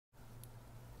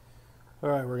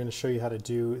Alright, we're going to show you how to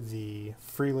do the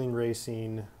Frieling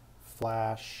Racing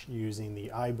flash using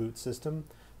the iBoot system.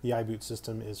 The iBoot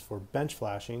system is for bench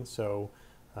flashing, so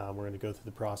we're going to go through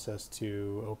the process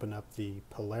to open up the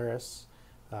Polaris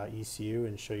ECU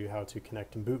and show you how to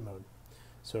connect in boot mode.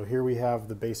 So here we have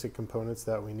the basic components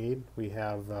that we need. We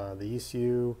have the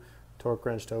ECU, torque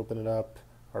wrench to open it up,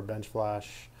 our bench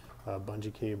flash,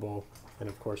 bungee cable, and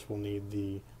of course we'll need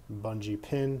the bungee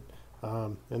pin.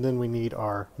 And then we need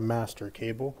our master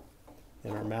cable,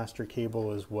 and our master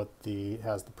cable is what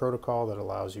has the protocol that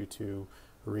allows you to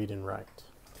read and write.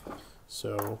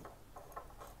 So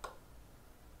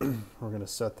we're going to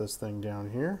set this thing down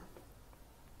here.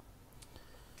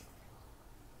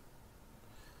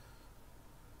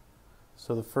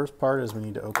 So the first part is we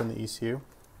need to open the ECU.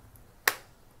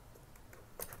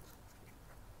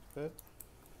 So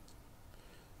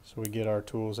we get our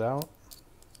tools out.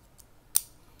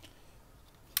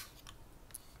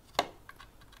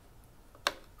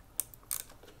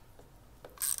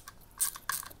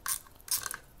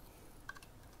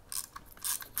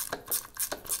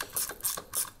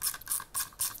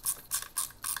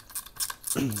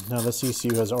 Now this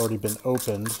ECU has already been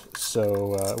opened,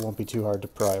 so it won't be too hard to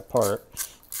pry apart,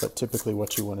 but typically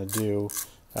what you want to do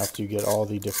after you get all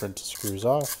the different screws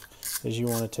off is you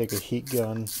want to take a heat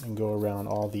gun and go around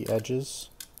all the edges,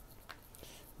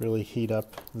 really heat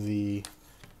up the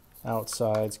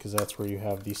outsides because that's where you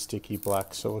have the sticky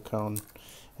black silicone,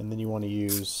 and then you want to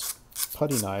use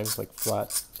putty knives, like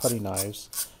flat putty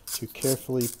knives, to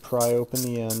carefully pry open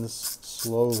the ends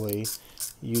slowly,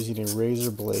 using a razor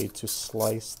blade to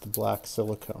slice the black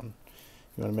silicone.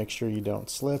 You want to make sure you don't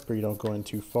slip or you don't go in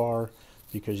too far,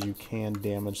 because you can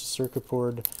damage the circuit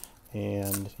board,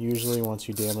 and usually once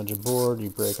you damage a board,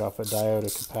 you break off a diode, a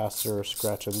capacitor, or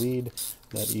scratch a lead,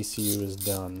 that ECU is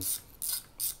done.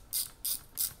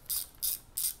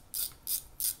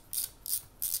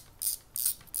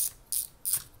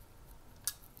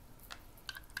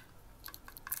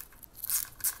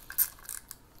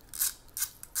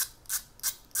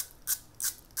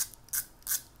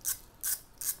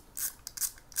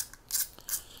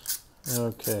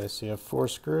 Okay, so you have 4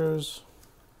 screws.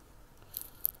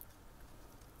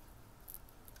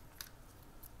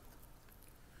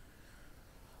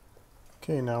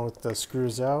 Okay, now with the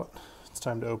screws out, it's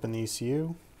time to open the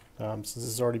ECU. Since this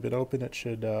has already been opened, it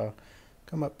should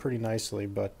come up pretty nicely,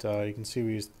 but you can see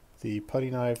we used the putty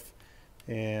knife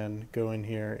and go in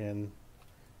here and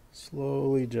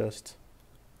slowly just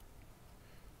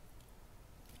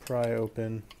pry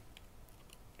open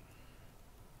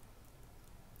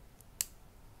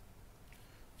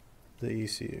the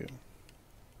ECU.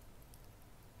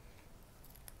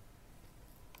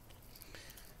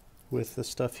 With the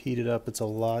stuff heated up, it's a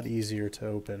lot easier to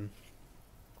open.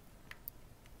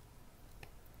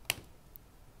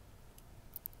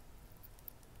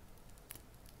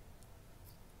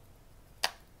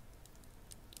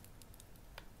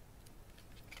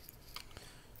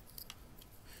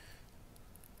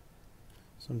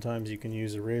 Sometimes you can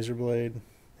use a razor blade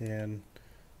and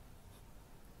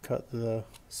cut the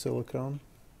silicone.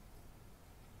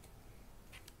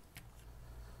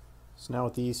 So now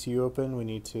with the ECU open, we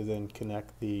need to then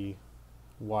connect the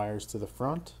wires to the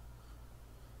front.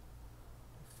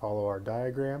 Follow our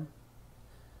diagram.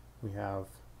 We have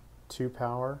 2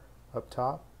 power up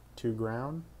top, 2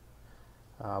 ground.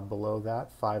 Below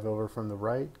that, 5 over from the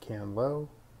right, can low.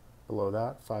 Below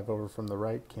that, 5 over from the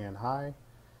right, can high.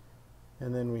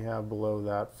 And then we have below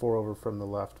that, 4 over from the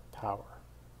left, power.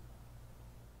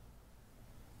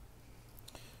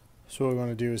 So what we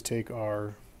want to do is take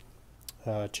our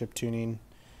chip tuning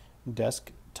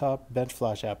desktop bench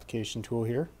flash application tool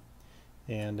here,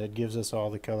 and it gives us all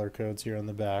the color codes here on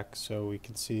the back. So we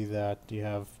can see that you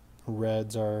have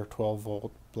reds are 12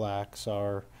 volt, blacks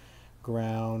are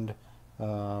ground,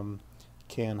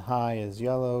 can high is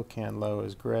yellow, can low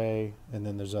is gray, and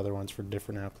then there's other ones for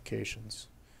different applications.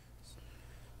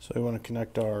 So we want to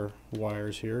connect our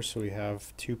wires here, so we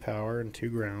have 2 power and 2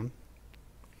 ground.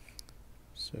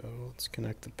 So let's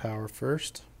connect the power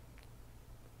first.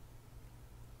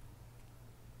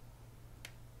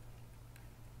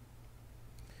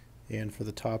 And for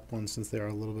the top one, since they are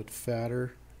a little bit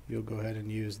fatter, you'll go ahead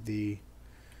and use the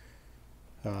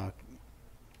red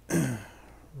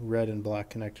and black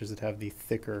connectors that have the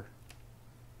thicker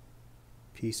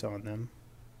piece on them.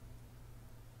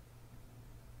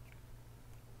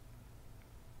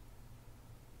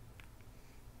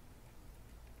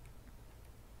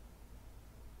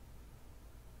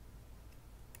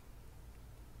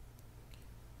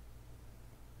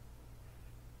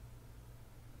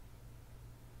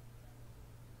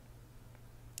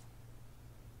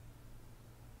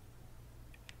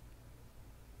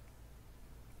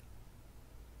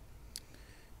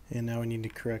 And now we need to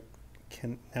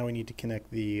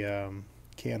connect the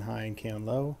can high and can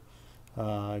low.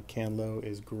 Can low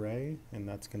is gray, and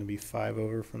that's going to be 5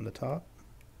 over from the top.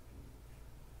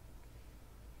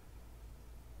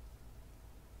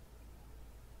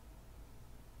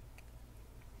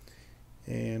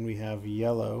 And we have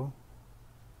yellow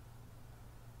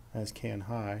as can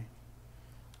high,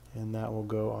 and that will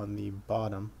go on the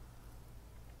bottom.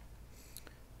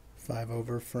 5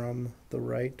 over from the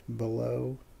right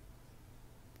below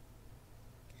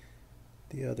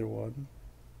the other one.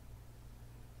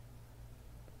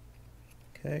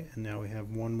 Okay, and now we have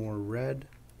one more red,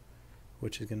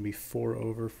 which is going to be 4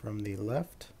 over from the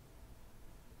left.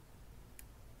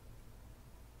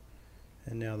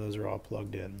 And now those are all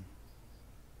plugged in.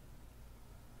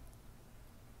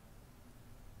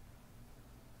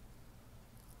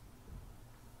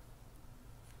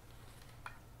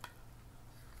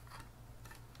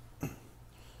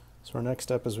 So our next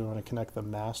step is we want to connect the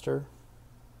master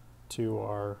to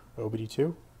our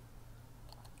OBD2.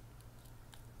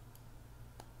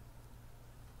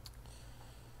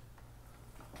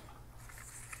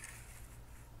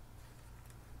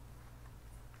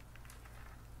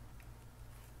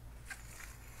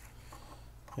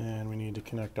 And we need to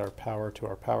connect our power to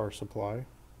our power supply.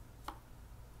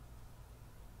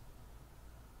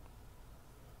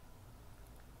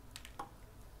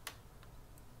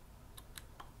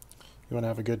 You want to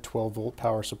have a good 12-volt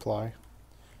power supply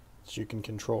that you can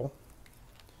control.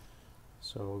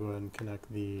 So we'll go ahead and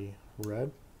connect the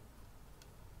red.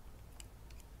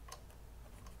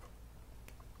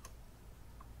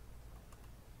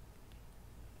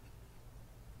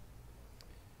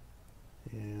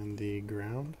 And the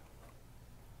ground.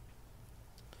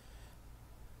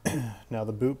 Now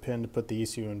the boot pin to put the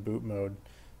ECU in boot mode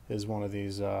is one of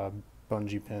these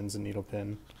bungee pins and needle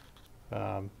pin.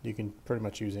 You can pretty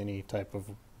much use any type of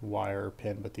wire or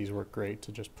pin, but these work great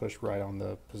to just push right on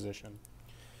the position.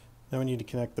 Now we need to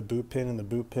connect the boot pin, and the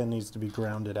boot pin needs to be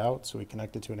grounded out, so we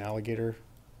connect it to an alligator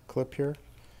clip here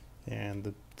and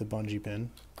the bungee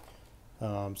pin.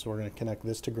 So we're going to connect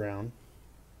this to ground.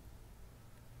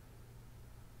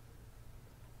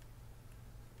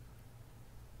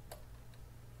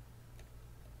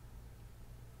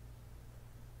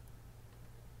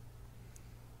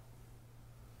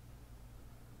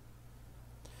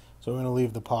 So we're going to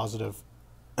leave the positive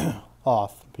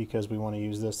off because we want to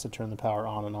use this to turn the power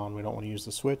on and on. We don't want to use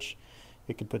the switch.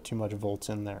 It could put too much volts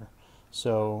in there.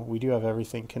 So we do have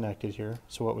everything connected here.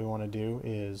 So what we want to do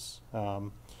is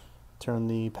turn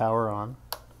the power on.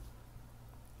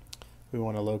 We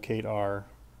want to locate our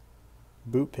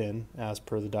boot pin as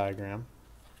per the diagram,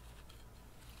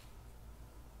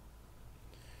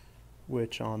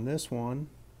 which on this one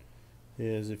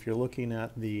is, if you're looking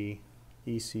at the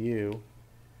ECU,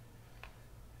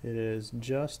 it is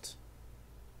just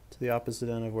to the opposite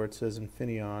end of where it says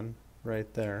Infineon,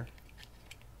 right there.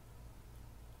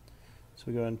 So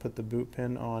we go ahead and put the boot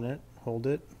pin on it, hold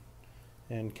it,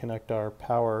 and connect our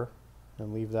power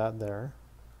and leave that there.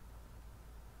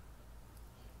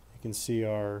 You can see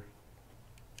our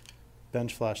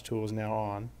bench flash tool is now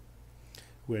on,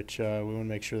 which we want to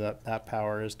make sure that that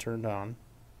power is turned on.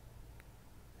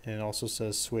 And it also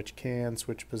says switch can,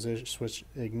 switch position, switch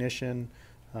ignition.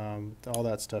 All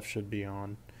that stuff should be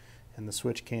on, and the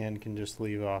switch can just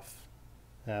leave off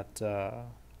at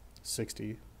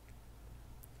 60.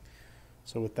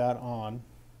 So with that on,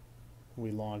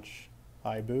 we launch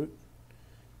iBoot,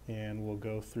 and we'll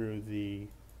go through the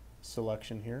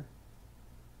selection here.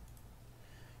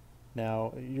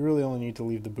 Now you really only need to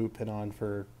leave the boot pin on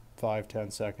for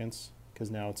 5-10 seconds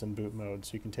because now it's in boot mode.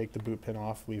 So you can take the boot pin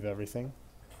off, leave everything,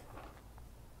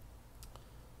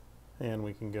 and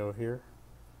we can go here.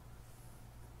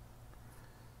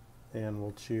 And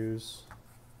we'll choose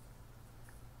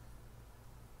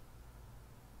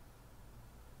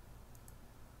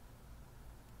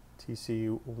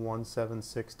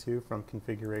TC1762 from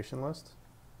configuration list.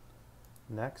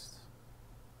 Next.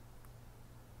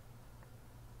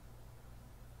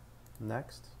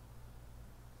 Next.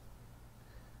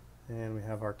 And we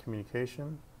have our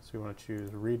communication. So we want to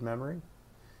choose read memory.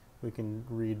 We can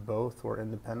read both or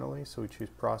independently, so we choose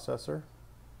processor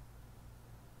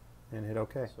and hit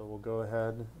OK. So we'll go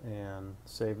ahead and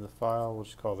save the file. We'll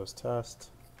just call this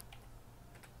test.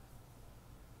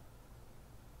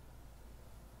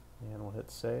 And we'll hit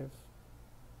save.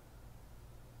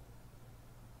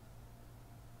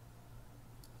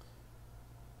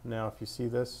 Now if you see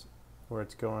this where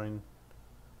it's going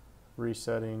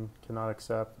resetting, cannot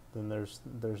accept, then there's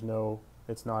no,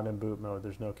 it's not in boot mode,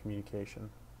 there's no communication.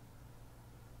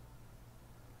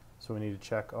 So we need to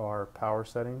check our power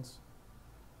settings.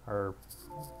 our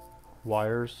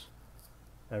wires,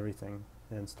 everything,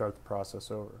 and start the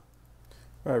process over.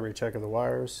 All right, recheck of the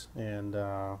wires, and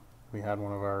we had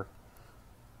one of our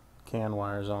CAN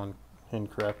wires on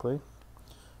incorrectly.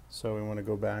 So we want to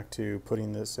go back to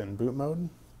putting this in boot mode.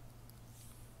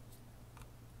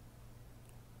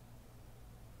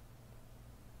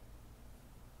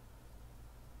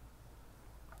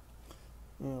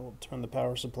 And we'll turn the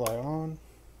power supply on,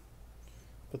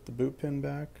 put the boot pin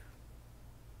back,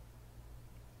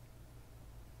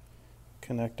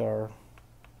 connect our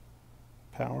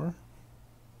power.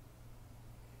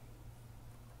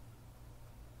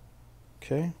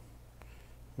 Okay,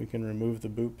 we can remove the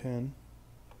boot pin.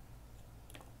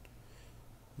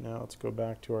 Now let's go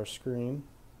back to our screen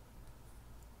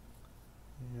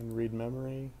and read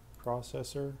memory,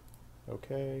 processor,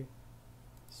 okay,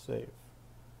 save.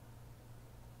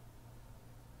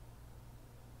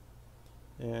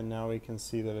 And now we can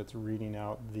see that it's reading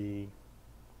out the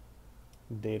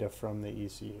data from the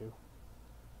ECU.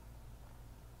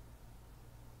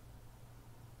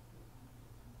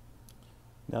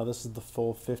 Now this is the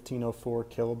full 1504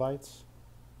 kilobytes,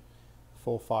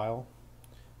 full file.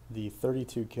 The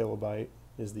 32 kilobyte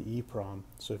is the EEPROM,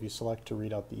 so if you select to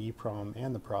read out the EEPROM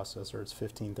and the processor, it's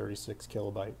 1536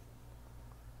 kilobyte.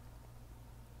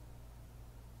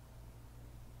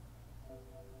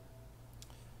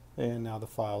 And now the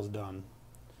file's done.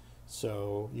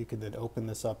 So you can then open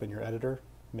this up in your editor,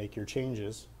 make your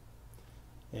changes,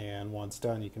 and once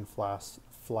done you can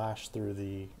flash through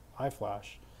the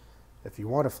iFlash. If you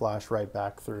want to flash right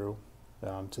back through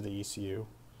to the ECU,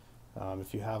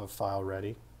 if you have a file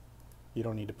ready, you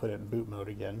don't need to put it in boot mode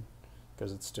again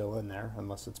because it's still in there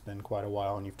unless it's been quite a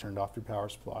while and you've turned off your power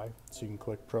supply. So you can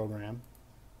click Program,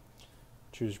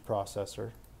 choose your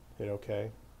processor, hit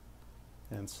OK,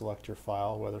 and select your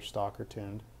file, whether stock or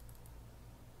tuned,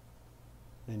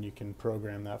 and you can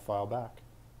program that file back.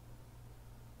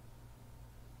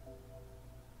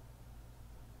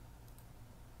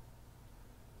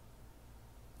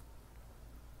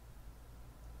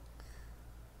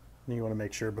 And you want to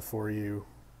make sure before you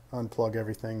unplug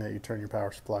everything that you turn your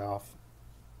power supply off.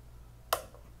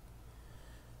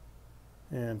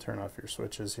 And turn off your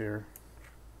switches here.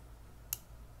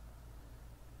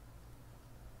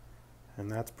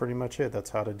 And that's pretty much it. That's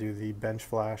how to do the bench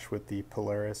flash with the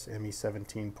Polaris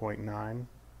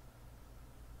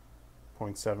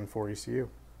ME17.9.74 ECU.